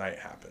this night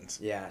happened.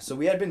 Yeah. So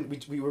we had been,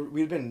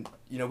 we had been,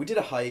 we did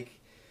a hike.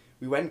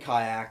 We went and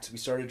kayaked. We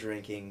started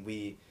drinking.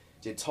 We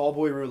did tall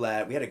boy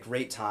roulette. We had a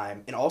great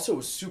time. And also, it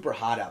was super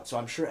hot out. So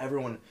I'm sure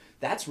everyone.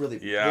 That's really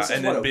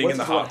and then being in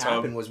the hot tub.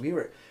 Happened was we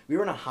were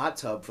in a hot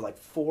tub for like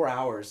 4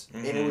 hours,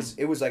 and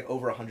it was like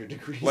over 100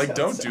 degrees. Like,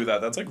 don't outside. do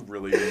that. That's like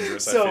really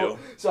dangerous. I feel.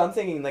 So I'm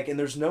thinking like, and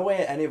there's no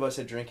way any of us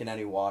had drinking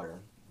any water.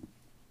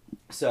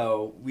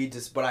 So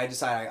but I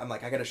decided I'm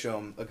like, I gotta show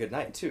him a good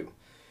night too.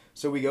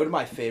 So we go to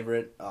my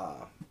favorite,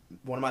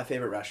 one of my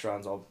favorite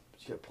restaurants. I'll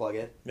plug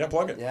it. Yeah,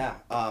 plug it. Yeah,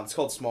 it's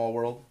called Small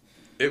World.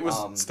 It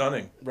was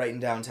stunning. Right in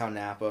downtown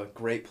Napa.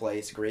 Great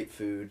place, great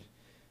food.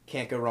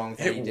 Can't go wrong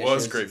with any dishes. It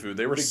was great food.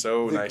 They were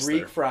so nice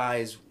Greek there.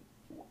 fries,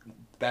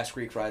 best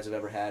Greek fries I've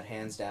ever had,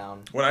 hands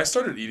down. When I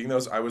started eating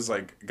those, I was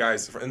like,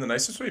 guys, in the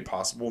nicest way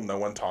possible, no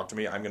one talk to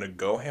me. I'm going to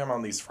go ham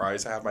on these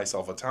fries, have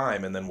myself a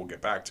time, and then we'll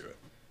get back to it.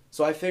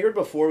 So I figured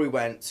before we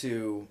went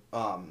to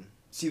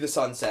see the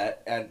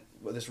sunset at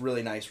this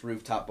really nice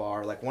rooftop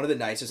bar, like one of the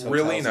nicest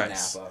hotels in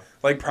Napa.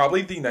 Like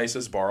probably the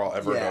nicest bar I'll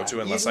ever go to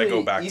unless I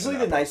go back to Napa. Easily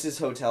the nicest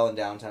hotel in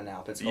downtown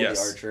Napa. It's called the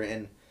Archer.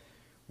 And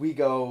we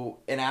go,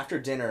 and after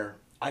dinner,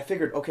 I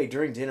figured, okay,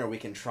 during dinner we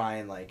can try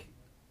and like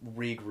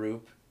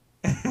regroup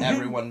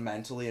everyone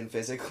mentally and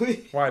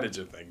physically. Why did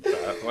you think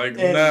that? Like,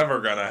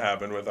 never gonna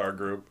happen with our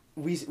group.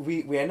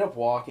 We end up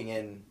walking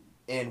in,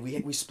 and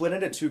we split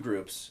into two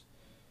groups.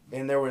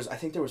 And I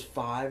think there was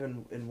 5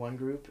 in one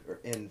group,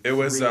 and it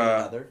was 3 in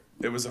another.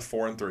 It was a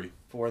 4 and 3.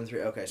 4 and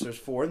 3. Okay, so there's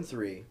 4 and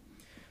 3.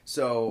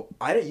 So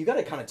you got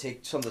to kind of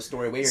take some of the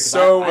story away here.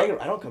 So I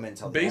don't come in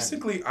until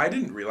basically, the end. I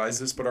didn't realize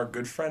this, but our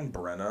good friend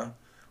Brenna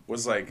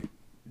was like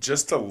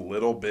just a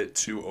little bit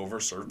too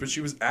overserved, but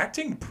she was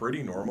acting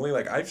pretty normally.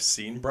 Like, I've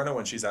seen Brenna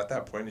when she's at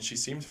that point, and she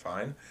seemed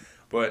fine.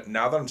 But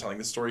now that I'm telling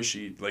the story,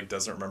 she like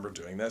doesn't remember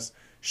doing this.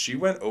 She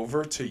went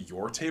over to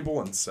your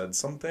table and said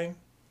something.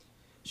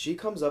 She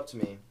comes up to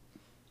me.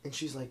 And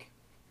she's like,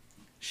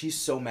 she's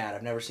so mad.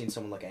 I've never seen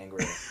someone look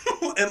angry.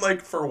 And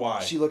like, for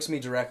why? She looks me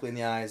directly in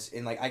the eyes,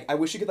 and like, I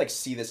wish you could like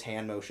see this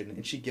hand motion.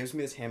 And she gives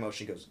me this hand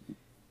motion. She goes,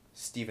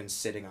 "Steven's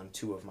sitting on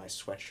 2 of my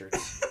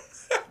sweatshirts."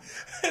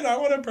 And I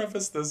want to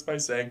preface this by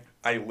saying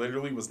I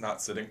literally was not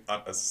sitting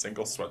on a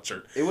single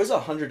sweatshirt. It was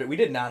 100. We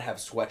did not have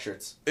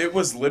sweatshirts. It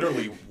was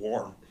literally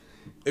warm.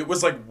 It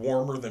was like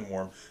warmer than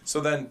warm. So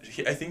then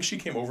I think she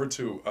came over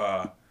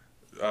to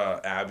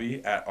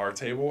Abby at our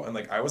table, and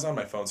like I was on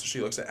my phone, so she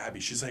looks at Abby.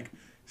 She's like,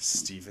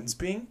 "Steven's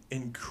being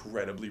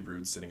incredibly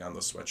rude sitting on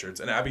those sweatshirts."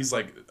 And Abby's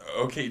like,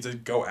 "Okay, to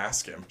go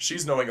ask him."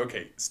 She's knowing,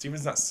 okay,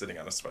 Steven's not sitting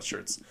on a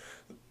sweatshirts.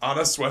 On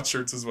a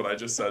sweatshirts is what I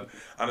just said.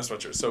 On a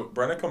sweatshirt. So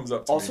Brenna comes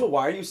up to me. Also,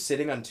 why are you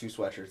sitting on 2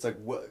 sweatshirts? Like,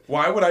 what?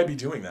 Why would I be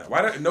doing that?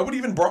 Nobody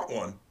even brought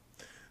one.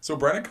 So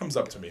Brenna comes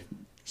up to me.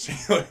 She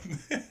like,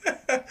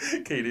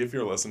 Katie, if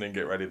you're listening,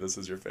 get ready. This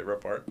is your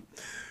favorite part.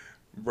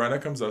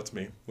 Brenna comes up to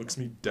me, looks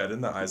me dead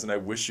in the eyes, and I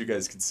wish you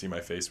guys could see my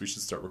face. We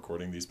should start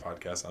recording these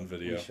podcasts on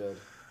video. We should.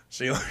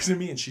 She looks at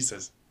me and she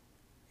says,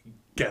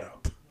 "Get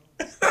up."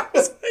 I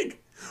was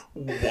like,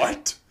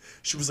 "What?"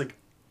 She was like,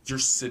 "You're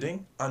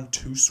sitting on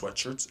 2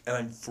 sweatshirts and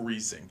I'm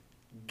freezing.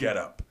 Get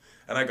up."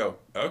 And I go,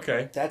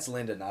 "Okay." That's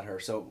Linda, not her.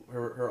 So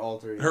her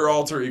alter ego. Her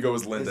alter ego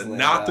is Linda,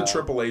 not the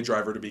AAA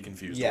driver to be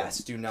confused with. Yes,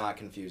 do not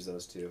confuse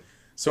those two.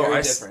 So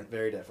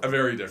very different.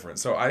 Very different.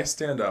 So I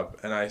stand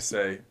up and I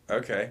say,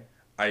 "Okay."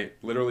 I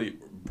literally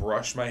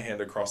brush my hand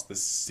across the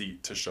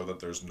seat to show that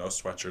there's no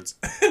sweatshirts.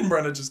 And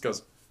Brenna just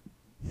goes,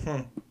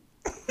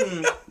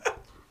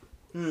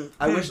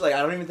 I wish, like,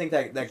 I don't even think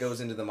that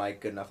goes into the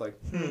mic good enough. Like,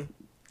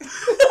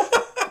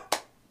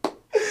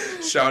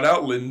 Shout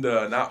out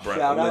Linda, not Brenna.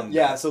 Shout out. Linda.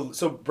 Yeah, so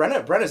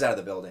Brenna's out of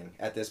the building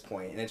at this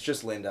point, and it's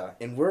just Linda.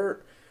 And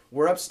we're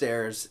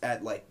upstairs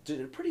at, like,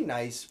 pretty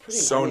nice.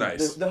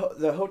 Nice.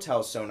 The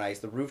hotel's so nice.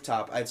 The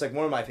rooftop, it's like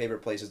one of my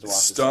favorite places to watch.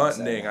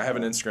 Stunning. I have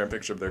an Instagram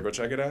picture up there. Go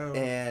check it out.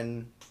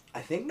 And I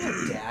think my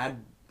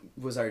dad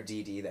was our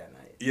DD that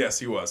night. Yes,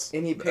 he was.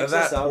 And he picks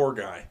that us up. poor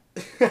guy.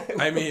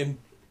 I mean,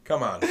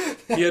 come on.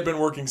 He had been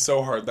working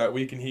so hard that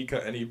week, and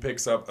he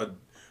picks up a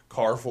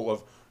car full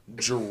of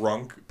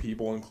drunk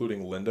people,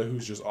 including Linda,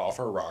 who's just off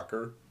her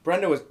rocker.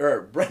 Brenda.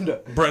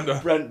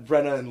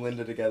 Brenna and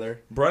Linda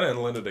together. Brenna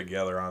and Linda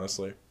together,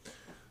 honestly.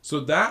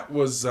 So that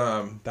was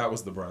the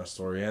Brenna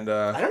story, and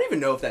I don't even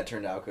know if that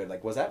turned out good.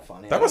 Like, was that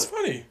funny? That was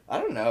funny. I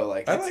don't know.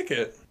 Like, I like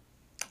it.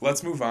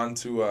 Let's move on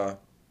to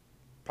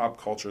pop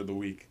culture of the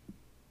week.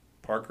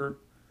 Parker,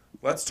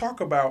 let's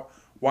talk about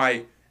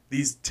why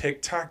these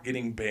TikTok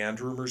getting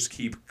banned rumors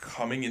keep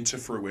coming into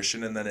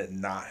fruition and then it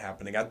not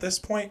happening. At this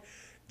point,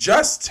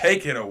 just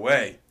take it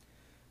away.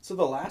 So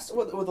the last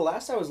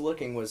I was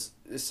looking was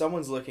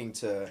someone's looking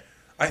to.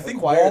 I think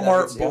acquire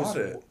Walmart that. bought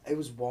it. It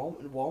was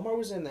Walmart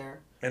was in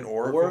there. And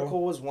Oracle.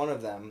 Oracle was one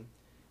of them.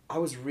 I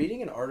was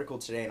reading an article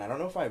today, and I don't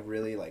know if I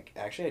really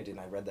Actually, I didn't.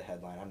 I read the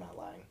headline. I'm not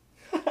lying.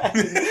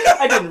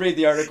 I didn't read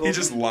the article. He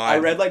just lied. I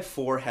read like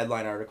 4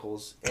 headline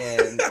articles,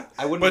 and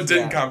I wouldn't. But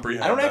didn't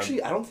comprehend. I don't them.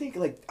 actually. I don't think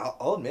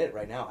I'll admit it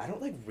right now. I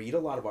don't read a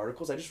lot of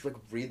articles. I just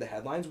read the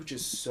headlines, which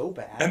is so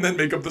bad. And then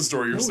make up the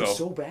story yourself. No, it's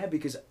so bad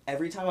because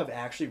every time I've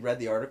actually read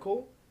the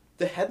article,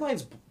 the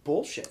headline's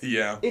bullshit.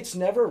 Yeah. It's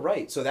never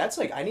right. So that's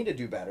I need to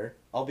do better.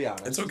 I'll be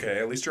honest. It's okay.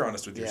 At least you're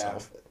honest with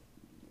yourself.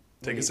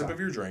 Take a sip of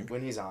your drink.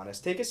 When he's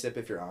honest. Take a sip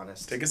if you're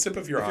honest. Take a sip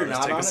if you're honest.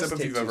 Not Take honest, a sip if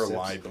take you've 2 ever sips.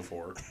 lied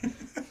before.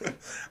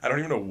 I don't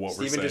even know what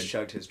we're saying. Steven just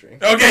chugged his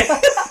drink. Okay.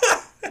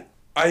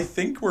 I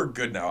think we're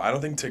good now. I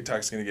don't think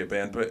TikTok's going to get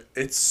banned, but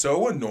it's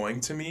so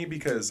annoying to me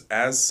because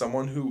as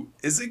someone who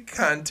is a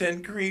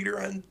content creator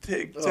on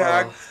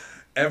TikTok,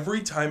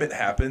 every time it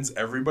happens,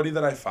 everybody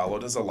that I follow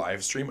does a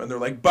live stream and they're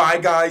like, bye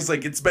guys,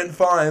 it's been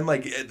fun,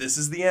 this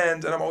is the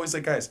end. And I'm always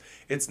like, guys,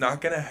 it's not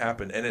going to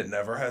happen, and it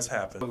never has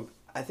happened.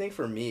 I think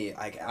for me,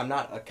 I'm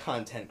not a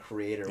content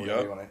creator,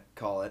 whatever you want to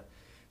call it.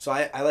 So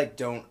I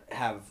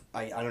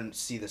don't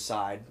see the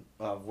side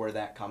of where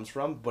that comes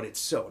from, but it's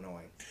so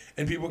annoying.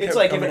 And people if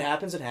it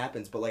happens, it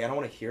happens, but I don't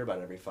want to hear about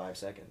it every 5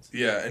 seconds.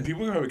 Yeah, and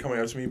people kept coming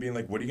up to me being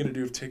like, what are you going to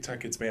do if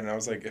TikTok gets banned? And I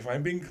was like, if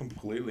I'm being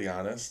completely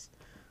honest,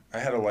 I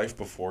had a life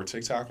before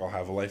TikTok. I'll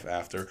have a life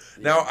after.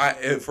 Yeah. Now,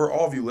 for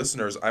all of you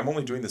listeners, I'm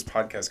only doing this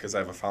podcast because I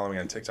have a following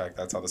on TikTok.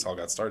 That's how this all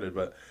got started.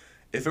 But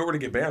if it were to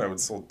get banned, I would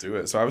still do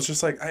it. So I was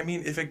just like,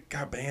 if it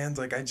got banned,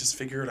 I just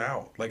figure it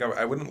out.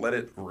 I wouldn't let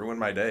it ruin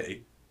my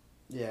day.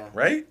 Yeah.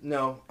 Right?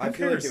 No, I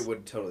feel like it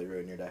would totally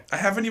ruin your day. I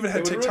haven't even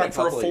had TikTok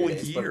for a full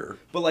year.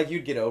 But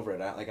you'd get over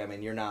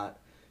it.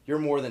 You're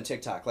more than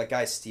TikTok.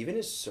 Guys, Steven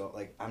is so,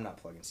 I'm not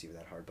plugging Steven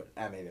that hard, but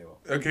maybe I will.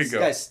 Okay, go.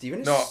 Guys,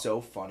 Steven is so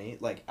funny,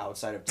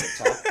 outside of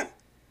TikTok.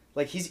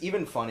 He's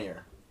even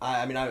funnier.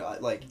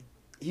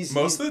 He's...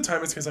 Most of the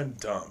time it's because I'm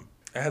dumb.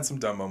 I had some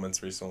dumb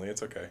moments recently.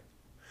 It's okay.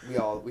 We've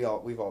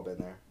all been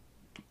there.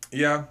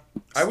 Yeah.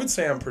 I would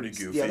say I'm pretty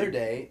goofy. The other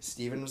day,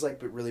 Steven was,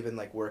 really been,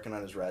 working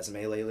on his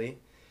resume lately.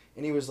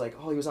 And he was he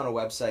was on a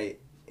website,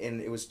 and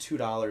it was $2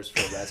 for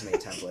a resume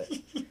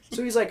template.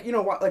 So he's like,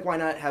 why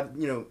not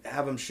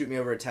have him shoot me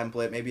over a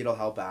template? Maybe it'll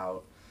help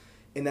out.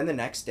 And then the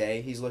next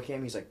day, he's looking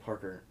at me, he's like,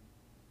 Parker,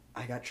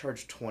 I got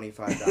charged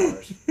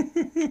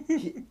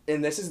 $25.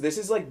 And this is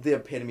the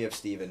epitome of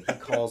Steven. He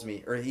calls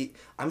me,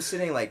 I'm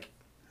sitting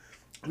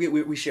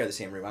we share the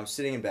same room. I'm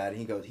sitting in bed,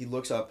 and he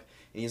looks up,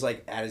 and he's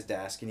at his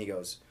desk, and he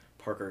goes,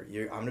 Parker,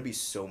 I'm going to be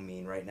so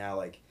mean right now.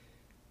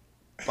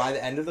 By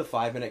the end of the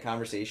 5-minute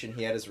conversation,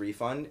 he had his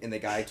refund, and the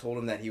guy told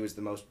him that he was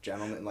the most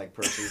gentleman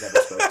person he's ever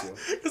spoke to.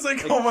 Because I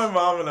call my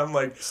mom, and I'm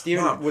like,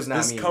 Steven Mom, was not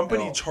this mean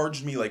company at all.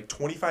 charged me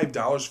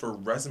 $25 for a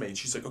resume. And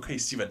she's like, okay,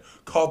 Steven,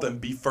 call them,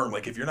 be firm.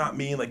 If you're not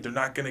mean, they're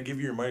not going to give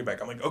you your money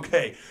back. I'm like,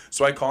 okay.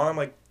 So I call him, I'm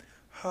like,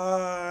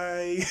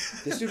 hi.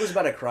 This dude was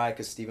about to cry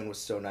because Steven was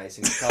so nice,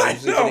 and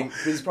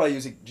he's probably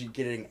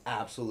getting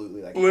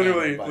absolutely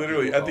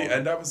literally at the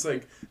end I was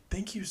like,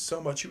 thank you so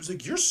much. He was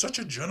like, you're such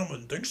a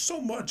gentleman, thanks so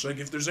much,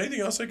 if there's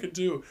anything else I could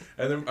do.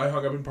 And then I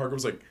hung up, and Parker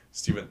was like,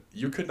 Steven,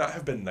 you could not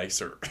have been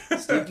nicer.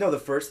 No, the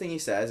first thing he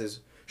says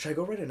is, should I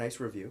go write a nice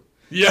review?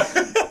 Yeah.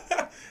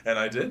 And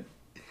I did.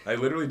 I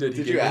literally did.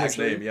 He gave me his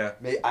name, yeah.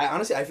 I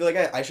honestly, I feel like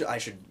I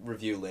should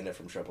review Linda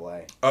from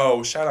AAA.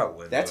 Oh, shout out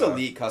Linda. That's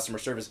elite customer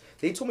service.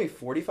 They told me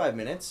 45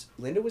 minutes.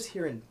 Linda was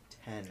here in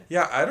 10.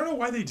 Yeah, I don't know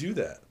why they do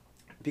that.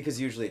 Because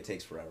usually it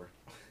takes forever.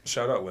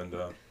 Shout out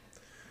Linda.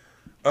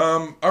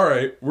 All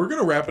right, we're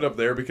gonna wrap it up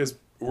there because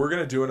we're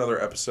gonna do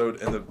another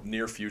episode in the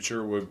near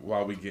future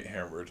while we get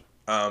hammered.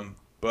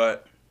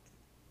 But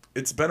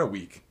it's been a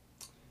week.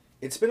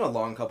 It's been a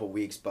long couple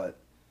weeks, but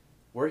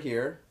we're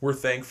here. We're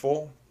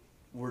thankful.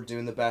 We're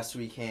doing the best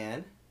we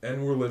can.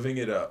 And we're living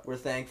it up. We're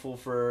thankful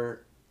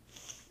for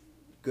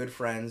good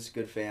friends,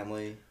 good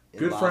family.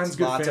 Good friends,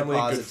 good family,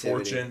 good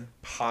fortune,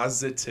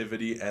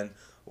 positivity, and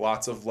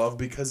lots of love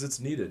because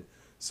it's needed.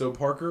 So,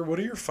 Parker, what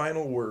are your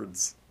final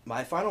words?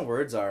 My final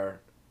words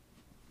are,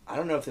 I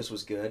don't know if this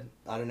was good.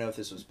 I don't know if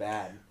this was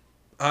bad.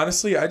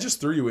 Honestly, I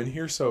just threw you in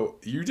here, so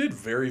you did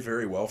very,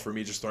 very well for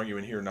me just throwing you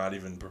in here, not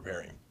even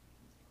preparing.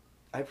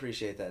 I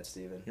appreciate that,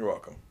 Steven. You're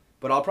welcome.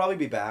 But I'll probably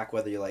be back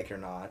whether you like it or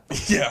not.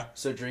 Yeah.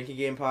 So Drinking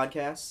Game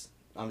Podcast,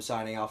 I'm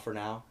signing off for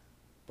now,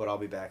 but I'll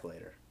be back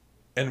later.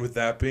 And with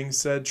that being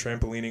said,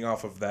 trampolining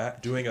off of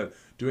that, doing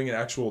an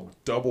actual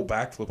double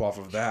backflip off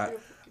of that,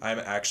 I'm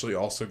actually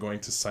also going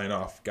to sign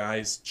off.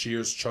 Guys,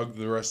 cheers, chug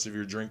the rest of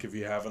your drink if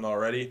you haven't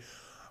already.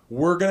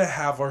 We're going to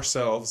have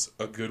ourselves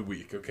a good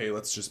week, okay?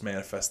 Let's just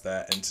manifest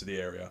that into the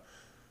area.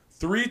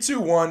 3, 2,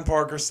 1,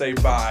 Parker, say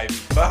bye.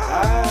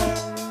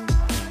 Bye.